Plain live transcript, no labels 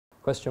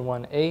Question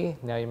 1e,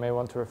 now you may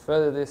want to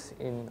refer to this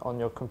on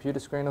your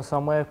computer screen or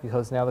somewhere,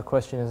 because now the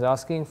question is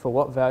asking for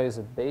what values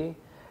of b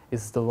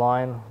is the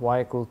line y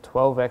equal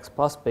 12x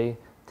plus b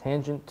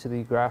tangent to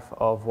the graph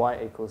of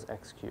y equals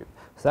x cubed.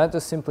 So that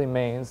just simply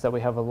means that we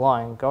have a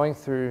line going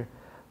through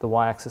the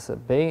y-axis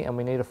at b, and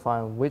we need to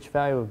find which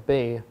value of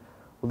b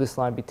will this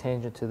line be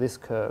tangent to this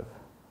curve.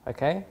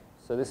 Okay,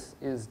 so this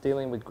is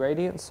dealing with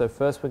gradients. So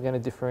first we're going to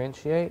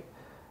differentiate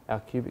our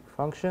cubic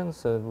function.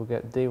 So we'll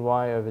get dy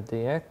over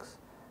dx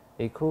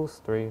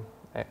equals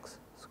 3x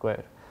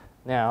squared.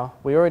 Now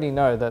we already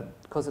know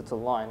that because it's a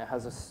line, it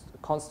has a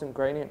constant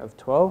gradient of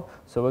 12.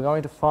 So we're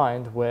going to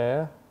find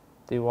where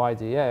dy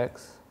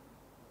dx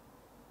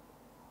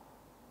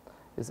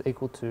is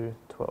equal to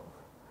 12.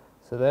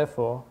 So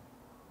therefore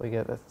we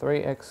get that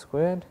 3x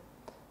squared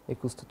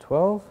equals to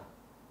 12.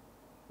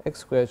 X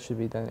squared should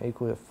be then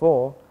equal to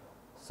 4.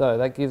 So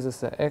that gives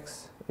us that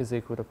x is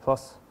equal to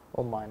plus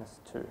or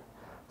minus 2.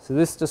 So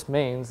this just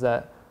means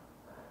that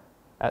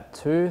at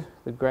 2,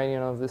 the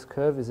gradient of this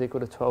curve is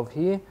equal to 12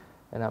 here,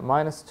 and at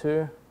minus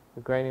 2,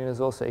 the gradient is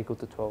also equal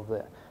to 12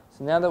 there.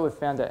 So now that we've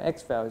found our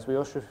x values, we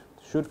also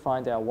should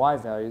find our y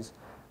values,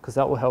 because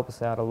that will help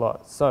us out a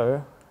lot.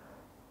 So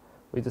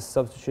we just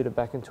substitute it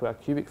back into our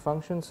cubic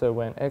function. So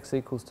when x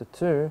equals to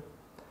 2,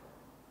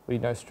 we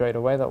know straight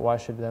away that y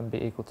should then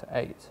be equal to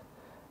 8.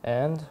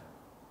 And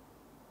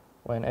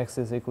when x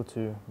is equal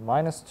to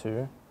minus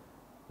 2,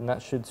 and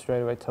that should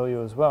straight away tell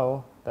you as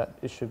well that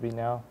it should be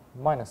now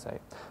minus 8.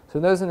 So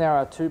those are now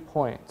our 2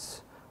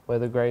 points where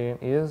the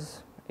gradient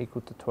is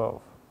equal to 12.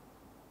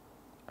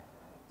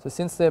 So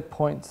since they're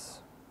points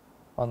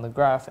on the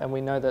graph, and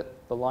we know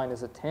that the line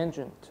is a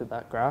tangent to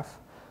that graph,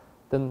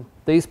 then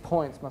these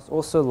points must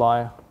also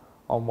lie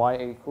on y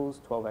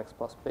equals 12x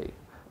plus b.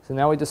 So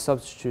now we just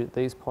substitute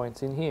these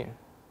points in here.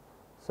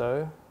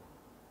 So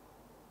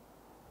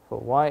for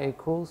y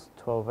equals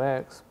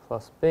 12x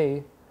plus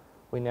b,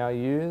 we now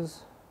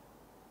use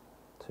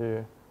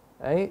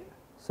 8.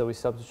 So we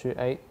substitute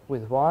 8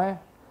 with y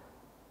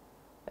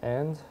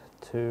and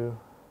 2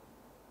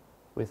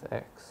 with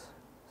x.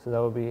 So that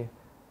will be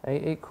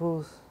 8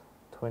 equals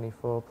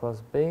 24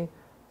 plus b.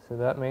 So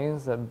that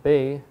means that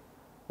b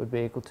would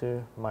be equal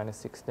to minus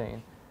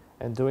 16.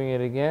 And doing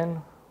it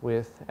again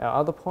with our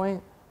other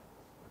point,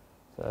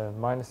 so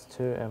minus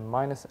 2 and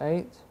minus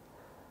 8,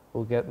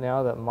 we'll get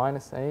now that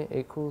minus 8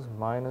 equals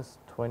minus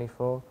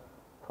 24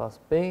 plus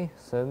b.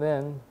 So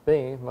then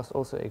b must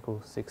also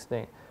equal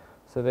 16.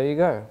 So there you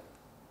go.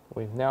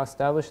 We've now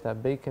established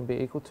that b can be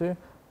equal to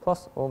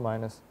plus or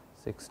minus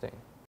 16.